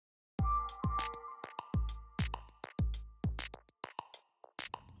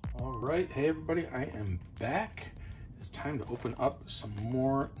All right, hey everybody, I am back. It's time to open up some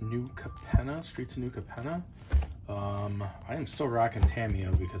more New Capenna, Streets of New Capenna. I am still rocking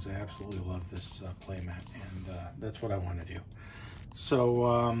Tamiyo because I absolutely love this playmat, and that's what I want to do.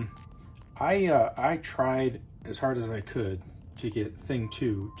 So I tried as hard as I could to get Thing 2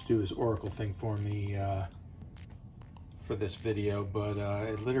 to do his Oracle thing for me for this video, but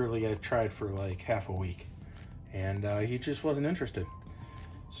I tried for like half a week, and he just wasn't interested.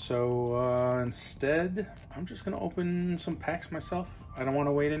 So instead, I'm just gonna open some packs myself. I don't want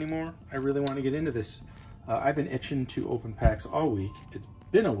to wait anymore. I really want to get into this. I've been itching to open packs all week. It's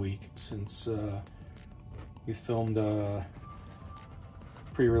been a week since we filmed a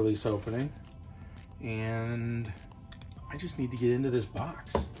pre-release opening, and I just need to get into this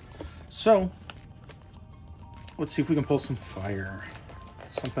box. So let's see if we can pull some fire.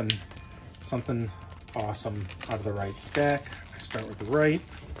 Something awesome out of the right stack. I start with the right,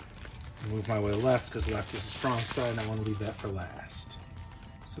 move my way left because left is the strong side, and I want to leave that for last.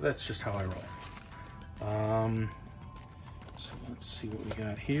 So that's just how I roll. So let's see what we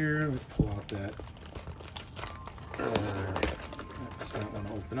got here. Let's pull out that. Does not want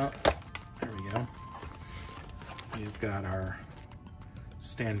to open up. There we go. We've got our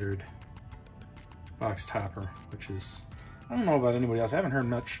standard box topper, which is, I don't know about anybody else. I haven't heard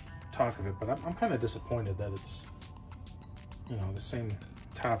much talk of it, but I'm kind of disappointed that it's, you know, the same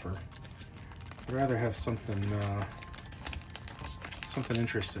topper. I'd rather have something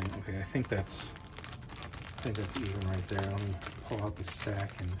interesting. Okay, I think that's even right there. Let me pull out the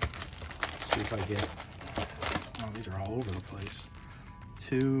stack and see if I get, oh, these are all over the place.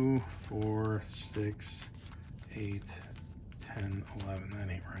 2, 4, 6, 8, 10, 11, that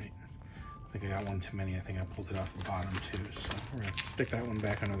ain't right. I think I got one too many. I think I pulled it off the bottom too. So we're gonna stick that one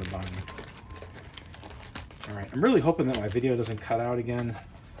back under the bottom. All right, I'm really hoping that my video doesn't cut out again.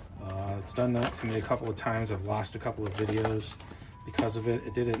 It's done that to me a couple of times. I've lost a couple of videos because of it.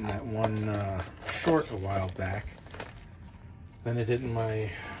 It did it in that one short a while back. Then it did in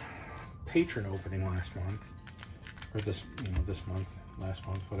my patron opening last month, or this month, last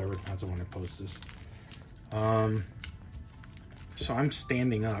month, whatever, depends on when I post this. So I'm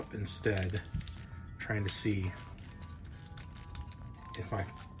standing up instead, trying to see if my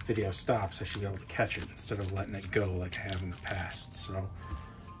video stops. I should be able to catch it instead of letting it go like I have in the past. So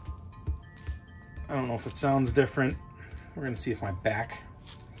I don't know if it sounds different. We're gonna see if my back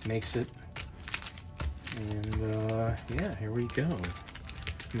makes it. And yeah, here we go.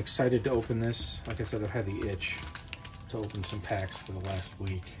 I'm excited to open this. Like I said, I've had the itch to open some packs for the last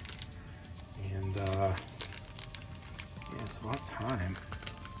week. And yeah, it's about time.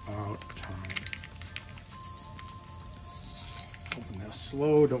 Open this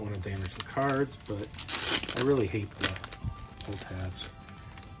slow, don't want to damage the cards, but I really hate the pull tabs.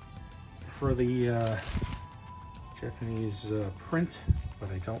 For the Japanese print,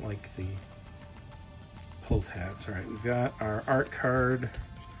 but I don't like the pull tabs. All right, we've got our art card.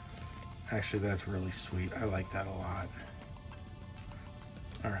 Actually, that's really sweet. I like that a lot.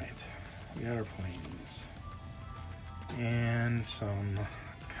 All right, we got our planes and some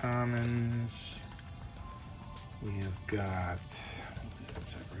commons. We have got, we'll do that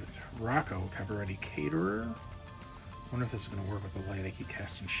separate. Rocco, Cabaretti Caterer. Wonder if this is gonna work with the light. I keep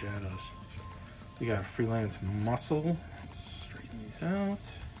casting shadows. We got Freelance Muscle. Let's straighten these out.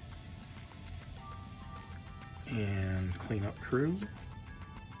 And Cleanup Crew.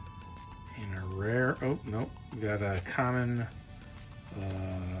 And a rare, oh, nope. We got a common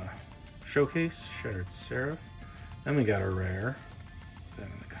Showcase, Shattered Seraph. Then we got a rare. Then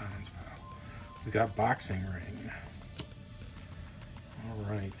in the commons pile. We got Boxing Ring. All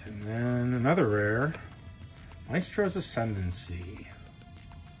right, and then another rare. Maestro's Ascendancy.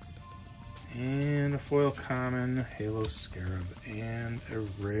 And a foil common, Halo Scarab, and a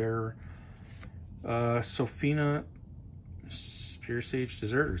rare Sophina Spear Sage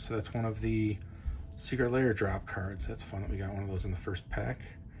Deserter. So that's one of the Secret Lair drop cards. That's fun that we got one of those in the first pack.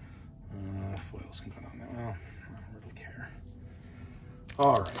 Foils can go down there. Well, I don't really care.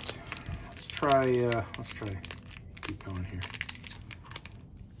 All right, let's try keep going here.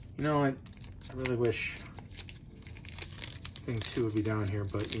 You know, I really wish Thing 2 would be down here,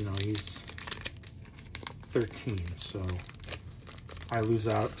 but you know, he's 13, so I lose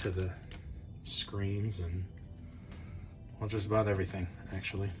out to the screens and, well, just about everything,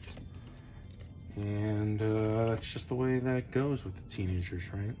 actually. And that's just the way that goes with the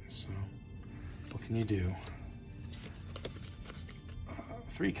teenagers, right? So what can you do?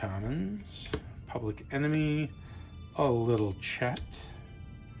 3 commons, Public Enemy, a little chat,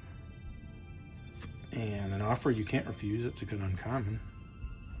 and an offer you can't refuse. It's a good uncommon.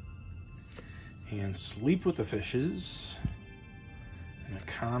 And Sleep with the Fishes. And a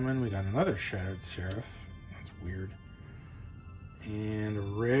common, we got another Shattered Seraph. That's weird. And a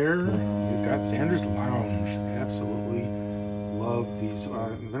rare, we've got Xander's Lounge. Absolutely love these.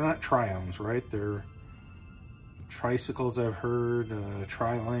 They're not Triomes, right? They're tricycles, I've heard.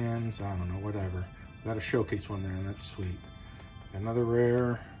 Tri-lands, I don't know, whatever. We got a showcase one there, and that's sweet. Another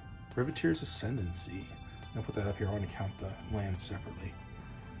rare, Riveteer's Ascendancy. I'm gonna put that up here. I want to count the lands separately.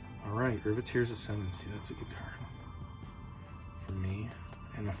 All right, Riveteer's Ascendancy. That's a good card for me.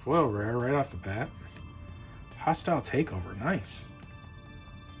 And a foil rare right off the bat. Hostile Takeover. Nice.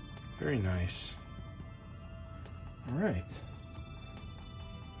 Very nice. All right.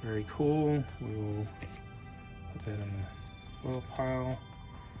 Very cool. We will put that in the foil pile.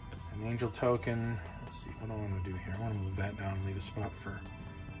 An Angel Token. Let's see. What do I want to do here? I want to move that down and leave a spot for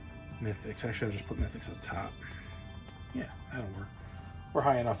Mythics. Actually, I'll just put Mythics up top. Yeah, that'll work. We're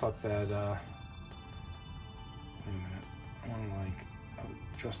high enough up that, wait a minute. I want to, like,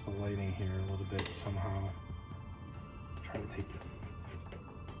 adjust the lighting here a little bit somehow. Try to take it.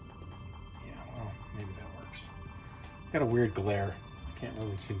 Yeah, well, maybe that works. Got a weird glare. I can't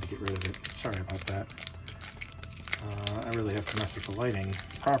really seem to get rid of it. Sorry about that. I really have to mess with the lighting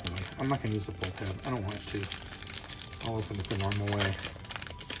properly. I'm not going to use the pull tab. I don't want it to. I'll open it the normal way.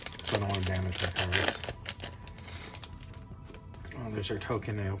 So I don't want to damage that cards. Oh, there's our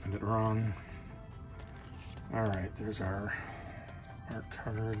token. I opened it wrong. Alright, there's our art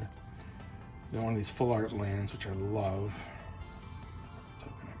card. There's one of these full art lands, which I love.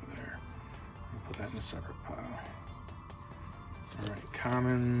 Token over there. I'll put that in a separate pile. Alright,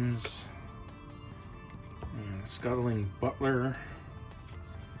 commons. And Scuttling Butler.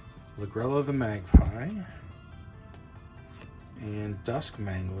 Lagrella the Magpie. And Dusk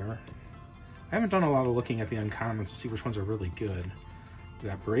Mangler. I haven't done a lot of looking at the uncommons to see which ones are really good. We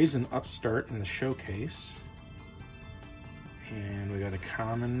got Brazen Upstart in the showcase. And we got a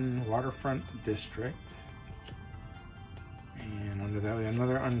common Waterfront District. And under that we got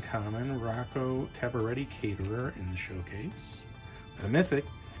another uncommon, Rocco Cabaretti Caterer in the showcase. Got a mythic.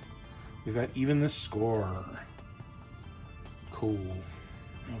 We've got Even the Score. Cool.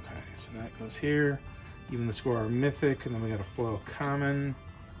 Okay, so that goes here. Even the Score, our mythic, and then we got a foil common,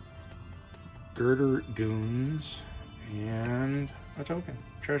 Girder Goons, and a token,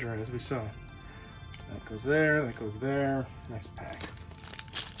 treasure, as we saw. That goes there, that goes there. Nice pack.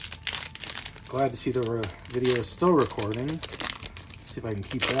 Glad to see the video is still recording. Let's see if I can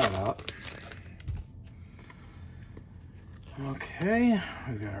keep that up. Okay,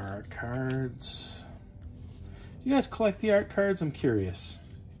 we got our art cards. Do you guys collect the art cards? I'm curious.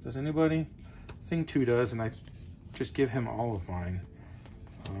 Does anybody? Thing 2 does, and I just give him all of mine.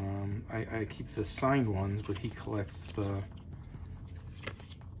 I keep the signed ones, but he collects the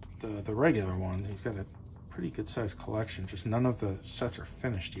regular ones. He's got a pretty good sized collection, just none of the sets are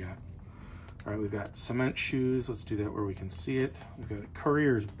finished yet. All right, we've got Cement Shoes. Let's do that where we can see it. We've got a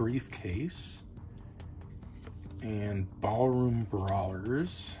Courier's Briefcase and Ballroom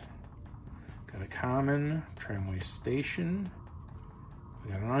Brawlers. Got a common, Tramway Station.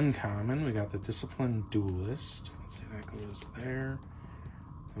 We got an uncommon. We got the Disciplined Duelist. Let's see, that goes there.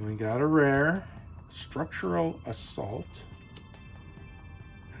 And we got a rare, Structural Assault.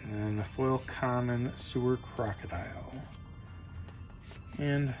 And then a foil common, Sewer Crocodile.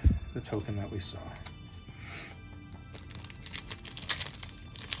 And the token that we saw.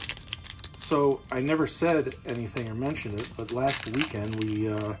 So I never said anything or mentioned it, but last weekend we,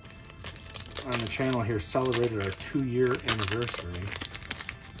 on the channel here, celebrated our 2-year anniversary.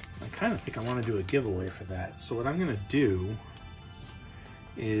 I kind of think I want to do a giveaway for that. So what I'm going to do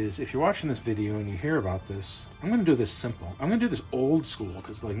is, if you're watching this video and you hear about this, I'm going to do this simple. I'm going to do this old school,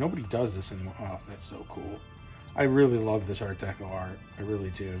 because like nobody does this anymore. Oh, that's so cool. I really love this Art Deco art. I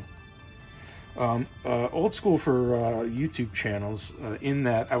really do. Old school for YouTube channels, in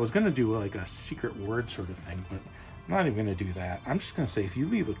that I was going to do like a secret word sort of thing, but I'm not even going to do that. I'm just going to say, if you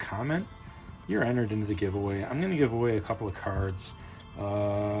leave a comment, you're entered into the giveaway. I'm going to give away a couple of cards.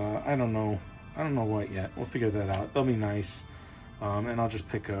 I don't know what yet. We'll figure that out. They'll be nice. And I'll just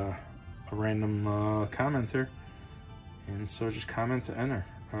pick a random commenter. And so just comment to enter.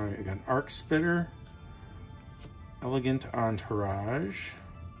 All right, we got an Arc Spitter, Elegant Entourage,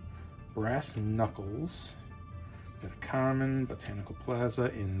 Brass Knuckles, got a common, Botanical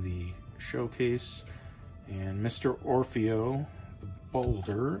Plaza in the showcase, and Mr. Orfeo, the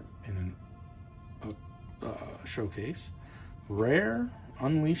Boulder in a showcase. Rare,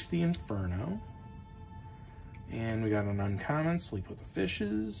 Unleash the Inferno. And we got an uncommon, Sleep with the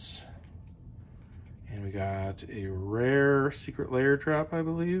Fishes. And we got a rare Secret Lair drop, I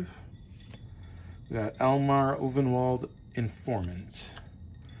believe. We got Elmar Ovenwald, Informant.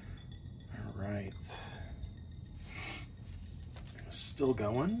 All right. Still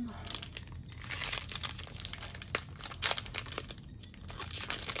going.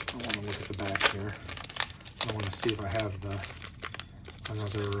 I want to look at the back here. I want to see if I have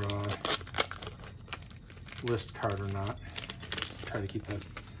another list card or not. Try to keep that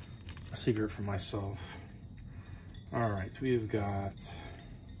a secret for myself. All right, we've got,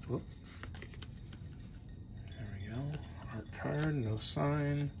 whoop. There we go. Art card, no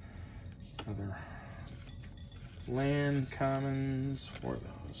sign. Another land commons for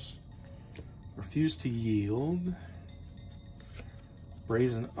those. Refuse to yield.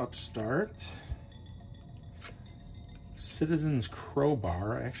 Brazen Upstart. Citizen's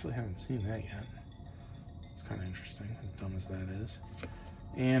Crowbar. I actually haven't seen that yet. It's kind of interesting, as dumb as that is.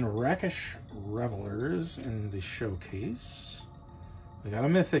 And Rakish Revelers in the showcase. We got a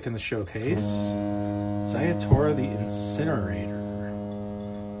Mythic in the showcase. Zayatora the Incinerator.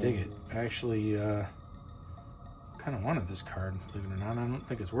 Dig it. I actually kind of wanted this card, believe it or not. I don't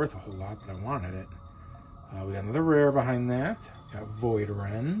think it's worth a whole lot, but I wanted it. We got another rare behind that. We got Void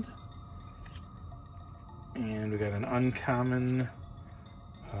Rend. And we got an uncommon,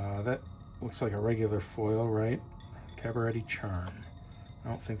 that looks like a regular foil, right? Cabaretti Charm. I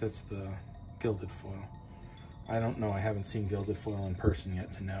don't think that's the gilded foil. I don't know, I haven't seen gilded foil in person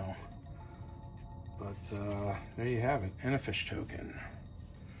yet to know. But there you have it, and a fish token.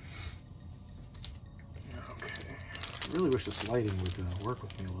 Okay, I really wish this lighting would work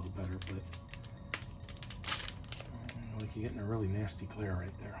with me a little better, but like you're getting a really nasty glare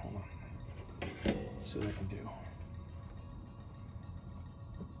right there. Hold on. Let's see what I can do.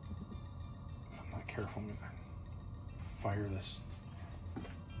 If I'm not careful, I'm gonna fire this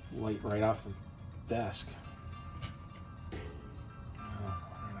light right off the desk. I'm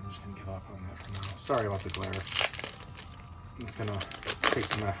just gonna give up on that for now. Sorry about the glare. It's gonna take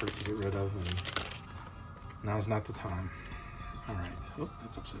some effort to get rid of, and now's not the time. All right. Oh,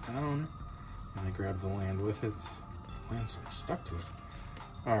 that's upside down. And I grab the land with it. Land's stuck to it.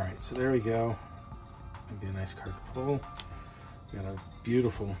 All right, so there we go. That'd be a nice card to pull. We got a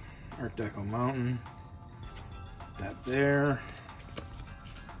beautiful Art Deco mountain. That there.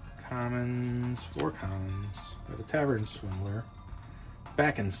 Commons, 4 commons. We got a Tavern Swindler.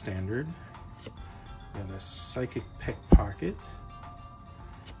 Back in standard. We got a Psychic Pickpocket.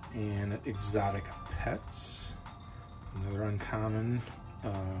 And Exotic Pets. Another uncommon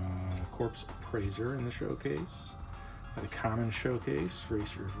Corpse Appraiser in the showcase. Got a common showcase,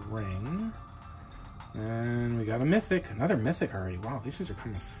 Racer's Ring. And we got a Mythic, another Mythic already. Wow, these things are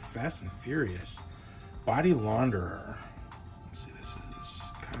coming fast and furious. Body Launderer. Let's see, this is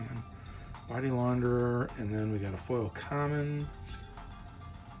common. Body Launderer, and then we got a foil common.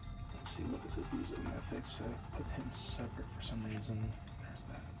 Let's see, what is it? These are Mythics. I put him separate for some reason. There's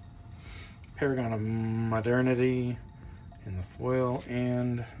that. Paragon of Modernity in the foil,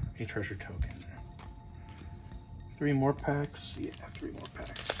 and a treasure token. 3 more packs. Yeah, 3 more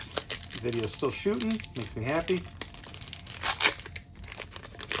packs. The video's still shooting. Makes me happy.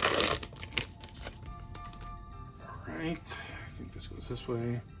 All right. I think this goes this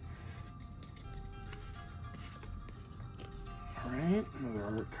way. All right. Another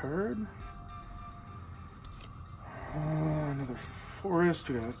art card. Another forest.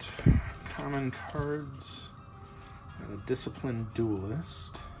 We got common cards. Got a Disciplined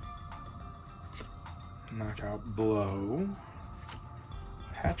Duelist. Knockout Blow,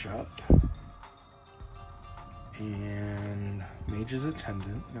 Patch Up, and Mage's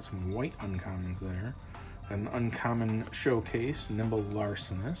Attendant. Got some white uncommons there. Got an uncommon showcase, Nimble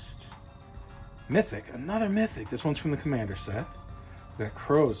Larcenist. Mythic, another Mythic. This one's from the Commander set. We got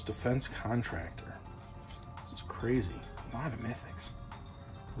Crow's Defense Contractor. This is crazy. A lot of Mythics.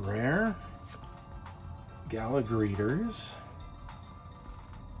 Rare, Gala Greeters.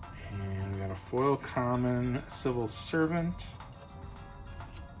 And we got a foil common Civil Servant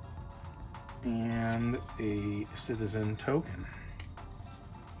and a Citizen token.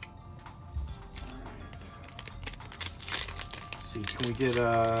 Let's see, can we get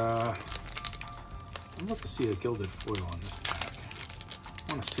I'd love to see a gilded foil on this pack.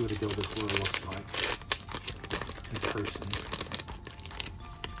 I want to see what a gilded foil looks like in person.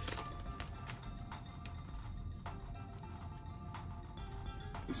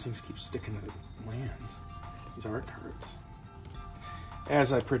 These things keep sticking to the lands. These art cards.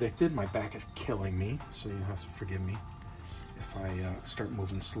 As I predicted, my back is killing me, so you'll have to forgive me if I start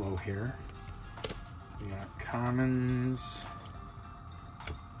moving slow here. We got commons,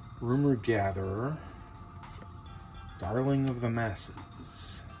 Rumor Gatherer, Darling of the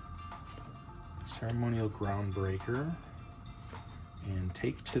Masses, Ceremonial Groundbreaker. And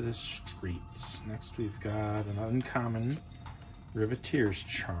Take to the Streets. Next we've got an uncommon Riveteer's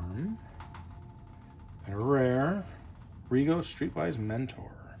Charm. And a rare Rigo Streetwise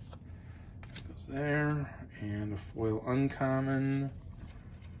Mentor. That goes there. And a foil uncommon.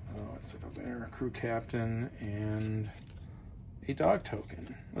 What's it up there? Crew Captain and a dog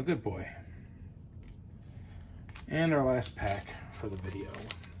token. A good boy. And our last pack for the video,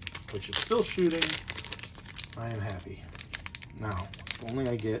 which is still shooting. I am happy. Now, if only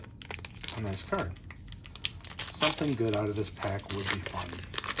I get a nice card. Something good out of this pack would be fun.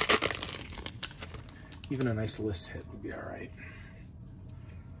 Even a nice list hit would be all right.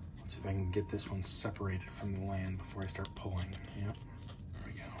 Let's see if I can get this one separated from the land before I start pulling. Yep, there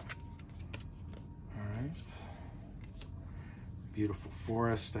we go. All right. Beautiful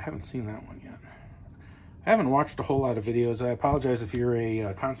Forest. I haven't seen that one yet. I haven't watched a whole lot of videos. I apologize if you're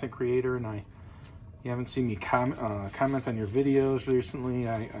a content creator and you haven't seen me comment on your videos recently.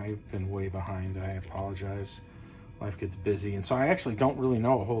 I've been way behind. I apologize. Life gets busy. And so I actually don't really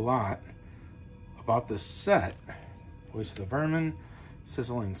know a whole lot about this set. Voice of the Vermin,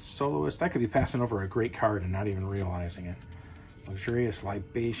 Sizzling Soloist. I could be passing over a great card and not even realizing it. Luxurious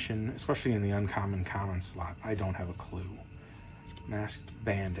Libation, especially in the uncommon common slot. I don't have a clue. Masked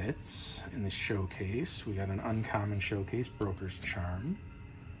Bandits in the showcase. We got an uncommon showcase, Broker's Charm.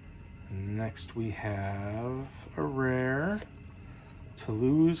 Next we have a rare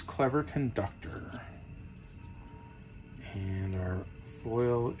Toulouse Clever Conductor. And our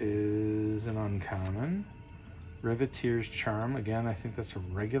foil is an uncommon. Riveteer's Charm. Again, I think that's a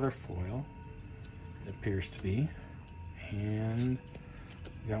regular foil. It appears to be. And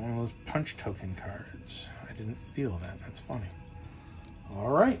we got one of those punch token cards. I didn't feel that. That's funny.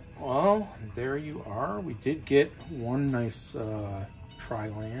 All right, well, there you are. We did get one nice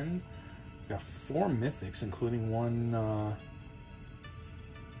tri-land. We got 4 mythics, including one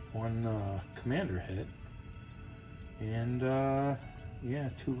commander hit. And yeah,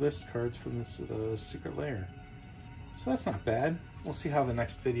 2 list cards from this secret lair. So that's not bad. We'll see how the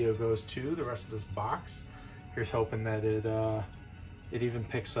next video goes too, the rest of this box. Here's hoping that it even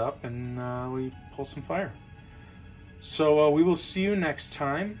picks up and we pull some fire. So we will see you next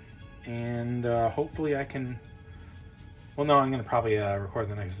time, and hopefully I can, well no, I'm going to probably record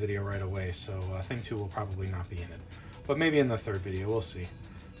the next video right away, so thing 2 will probably not be in it. But maybe in the 3rd video, we'll see.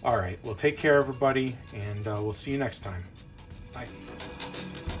 Alright, well take care everybody, and we'll see you next time. Bye.